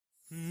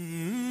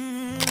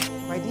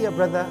dear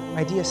brother,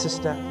 my dear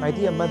sister, my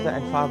dear mother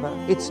and father,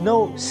 it's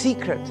no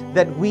secret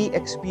that we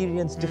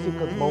experience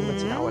difficult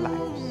moments in our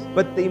lives.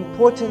 But the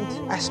important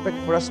aspect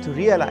for us to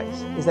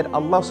realize is that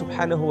Allah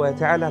subhanahu wa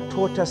ta'ala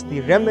taught us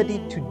the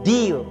remedy to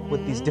deal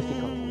with these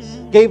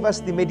difficulties, gave us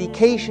the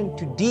medication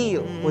to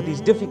deal with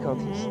these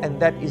difficulties, and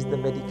that is the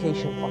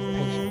medication of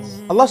patience.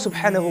 Allah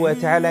subhanahu wa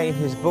ta'ala in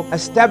His book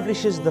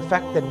establishes the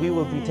fact that we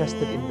will be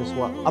tested in this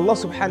world. Allah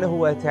subhanahu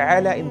wa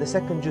ta'ala in the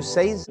second juz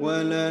says,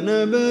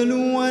 وَلَنَبْلُوَنَّكُمْ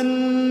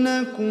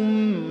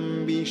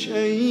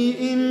بِشَيْءٍ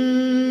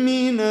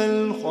مِّنَ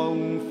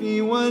الْخَوْفِ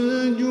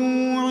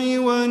وَالْجُوعِ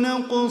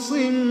وَنَقْصٍ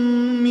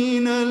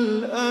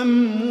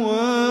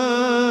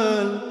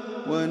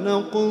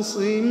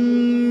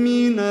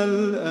مِّنَ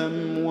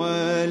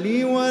الْأَمْوَالِ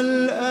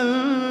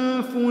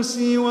وَالْأَنفُسِ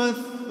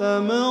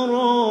وَالثَّمَرَاتِ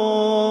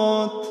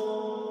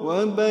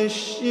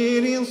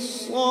وَبَشِّرِ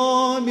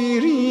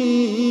الصَّابِرِينَ.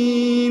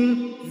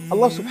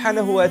 Allah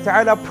subhanahu wa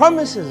ta'ala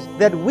promises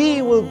that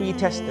we will be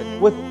tested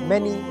with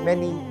many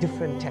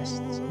different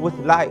tests, with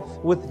life,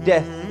 with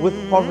death, with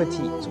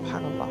poverty.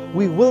 Subhanallah,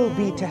 we will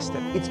be tested.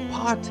 It's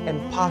part and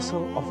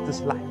parcel of this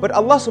life. But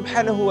Allah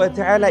subhanahu wa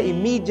ta'ala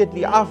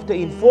immediately after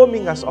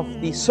informing us of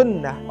the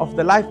sunnah of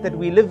the life that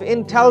we live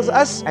in tells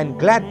us, and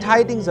glad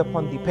tidings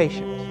upon the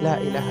patient. La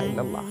ilaha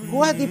illallah. Who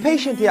are the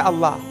patient, ya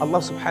Allah?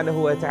 Allah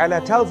subhanahu wa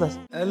ta'ala tells us,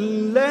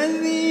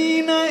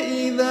 الَّذِينَ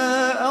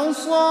إِذَا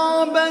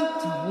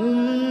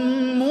أَصَابَتْهُم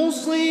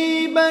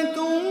مُّصِيبَةٌ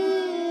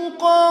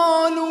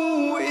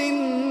قَالُوا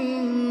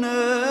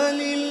إِنَّا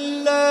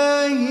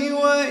لِلَّهِ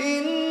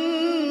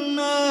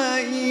وَإِنَّا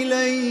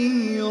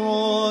إِلَيْهِ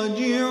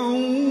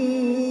راجعون.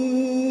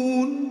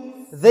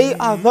 They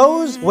are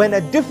those when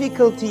a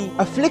difficulty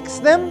afflicts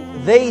them,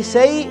 they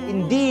say,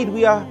 indeed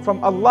we are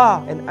from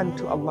Allah and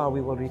unto Allah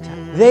we will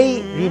return.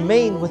 They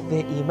remain with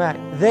their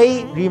iman.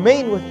 They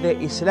remain with their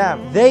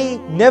Islam. They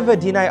never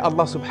deny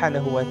Allah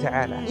subhanahu wa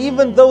ta'ala.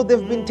 Even though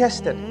they've been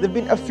tested, they've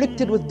been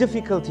afflicted with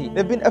difficulty,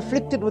 they've been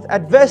afflicted with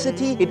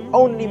adversity, it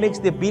only makes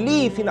their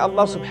belief in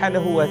Allah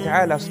subhanahu wa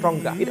ta'ala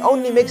stronger. It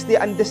only makes their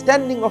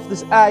understanding of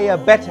this ayah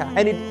better.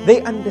 And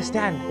they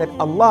understand that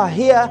Allah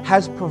here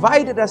has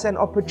provided us an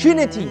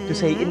opportunity to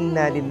say,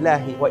 Inna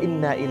lillahi wa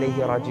inna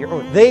ilayhi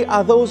raji'un. They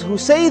are those who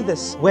say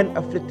this when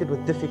afflicted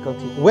with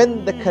difficulty,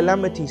 when the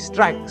calamity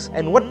strikes.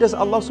 And what does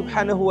Allah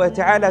subhanahu wa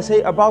ta'ala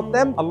say about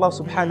them? Allah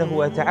subhanahu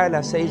wa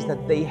ta'ala says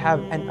that they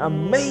have an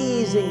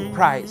amazing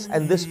prize,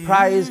 and this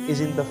prize is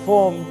in the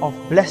form of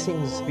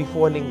blessings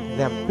befalling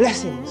them.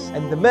 Blessings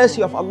and the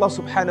mercy of Allah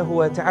subhanahu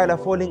wa ta'ala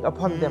falling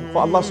upon them. For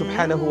Allah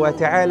subhanahu wa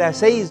ta'ala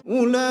says,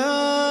 أُولَئِكَ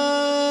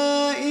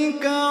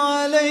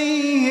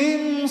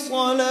عَلَيْهِمْ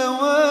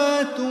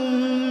صَلَوَاتٌ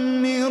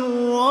مِّن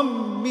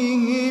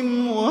رَّبِّهِمْ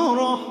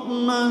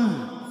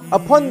وَرَحْمَةٌ.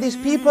 Upon these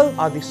people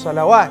are the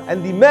salawat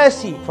and the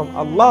mercy from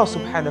Allah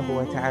subhanahu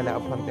wa ta'ala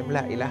upon them.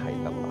 La ilaha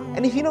illallah.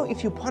 And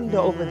if you ponder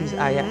over these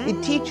ayah,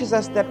 it teaches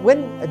us that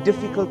when a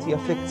difficulty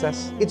afflicts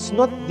us, it's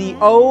not the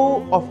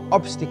O of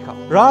obstacle.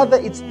 Rather,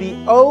 it's the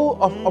O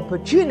of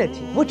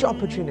opportunity. Which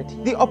opportunity?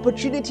 The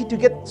opportunity to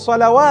get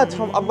salawat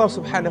from Allah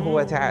subhanahu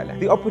wa ta'ala.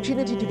 The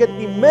opportunity to get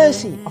the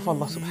mercy of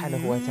Allah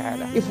subhanahu wa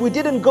ta'ala. If we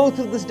didn't go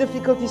through this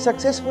difficulty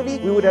successfully,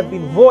 we would have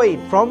been void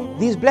from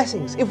these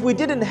blessings. If we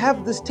didn't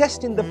have this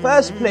test in the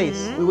first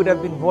place, we would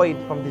have been void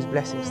from these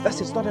blessings. Thus,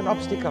 it's not an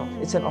obstacle,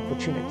 it's an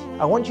opportunity.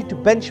 I want you to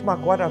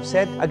benchmark what I've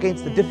said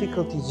against the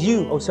difficulties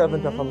you, O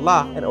servant of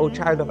Allah and O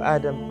child of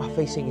Adam, are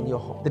facing in your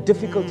home. The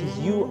difficulties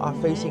you are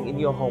facing in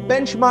your home.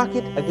 Benchmark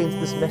it against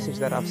this message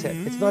that I've said.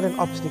 It's not an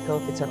obstacle,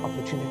 it's an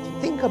opportunity.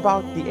 Think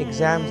about the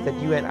exams that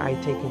you and I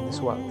take in this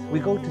world. We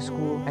go to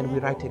school and we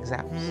write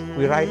exams.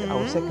 We write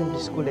our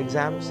secondary school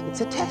exams. It's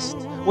a test.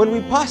 When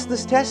we pass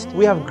this test,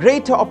 we have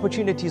greater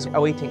opportunities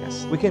awaiting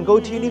us. We can go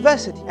to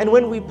university. And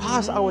when we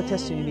pass our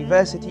test in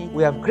university,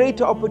 we have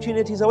greater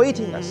opportunities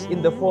awaiting us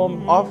in the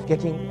form of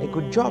getting a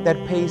good job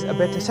that pays a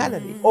better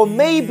salary. Or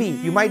maybe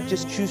you might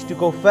just choose to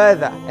go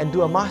further and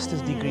do a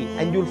master's degree,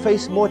 and you'll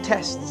face more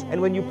tests. And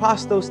when you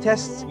pass those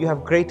tests, you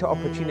have greater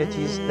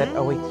opportunities that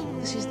await you.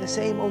 This is the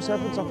same, O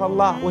servants of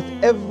Allah. With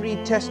every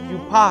test you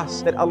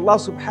pass that Allah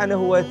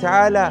subhanahu wa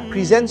ta'ala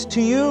presents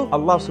to you,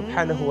 Allah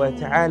subhanahu wa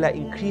ta'ala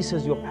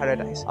increases your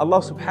paradise.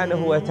 Allah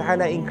subhanahu wa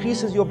ta'ala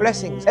increases your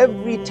blessings.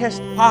 Every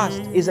test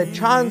passed is a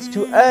chance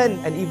to earn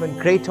an even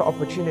greater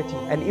opportunity,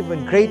 an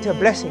even greater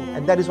blessing.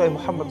 And that is why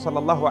Muhammad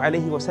sallallahu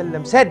alayhi wa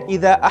sallam said,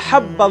 إِذَا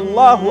أَحَبَّ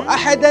اللَّهُ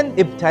أَحَدًا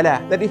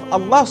ابْتَلَى. That if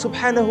Allah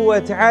subhanahu wa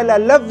ta'ala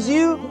loves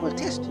you, He will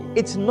test you.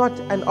 It's not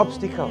an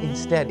obstacle.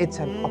 Instead, it's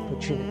an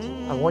opportunity.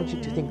 I want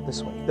you to think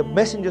this way. The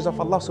messengers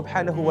of Allah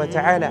subhanahu wa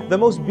ta'ala, the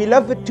most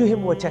beloved to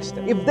Him, were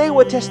tested. If they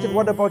were tested,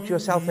 what about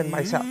yourself and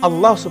myself?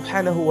 Allah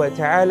subhanahu wa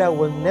ta'ala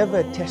will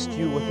never test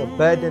you with a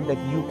burden that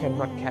you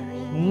cannot carry.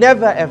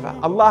 Never ever.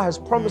 Allah has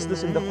promised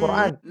this in the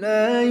Quran.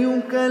 لا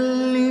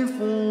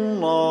يكلف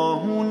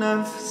الله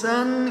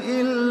نفسا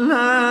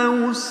إلا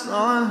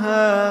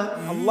وسعها.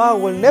 Allah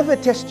will never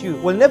test you,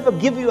 will never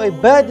give you a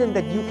burden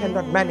that you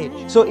cannot manage.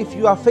 So if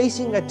you are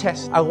facing a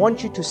test, I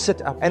want you to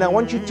sit up and I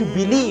want you to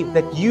believe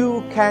that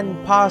you can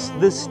pass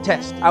this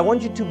test. I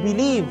want you to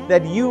believe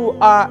that you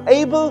are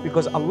able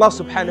because Allah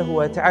subhanahu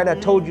wa ta'ala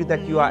told you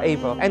that you are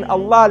able. And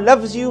Allah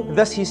loves you,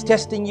 thus He's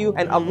testing you,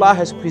 and Allah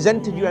has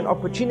presented you an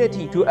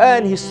opportunity to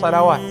earn His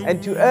salawat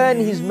and to earn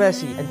His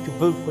mercy and to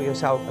build for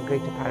yourself a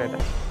greater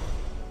paradise.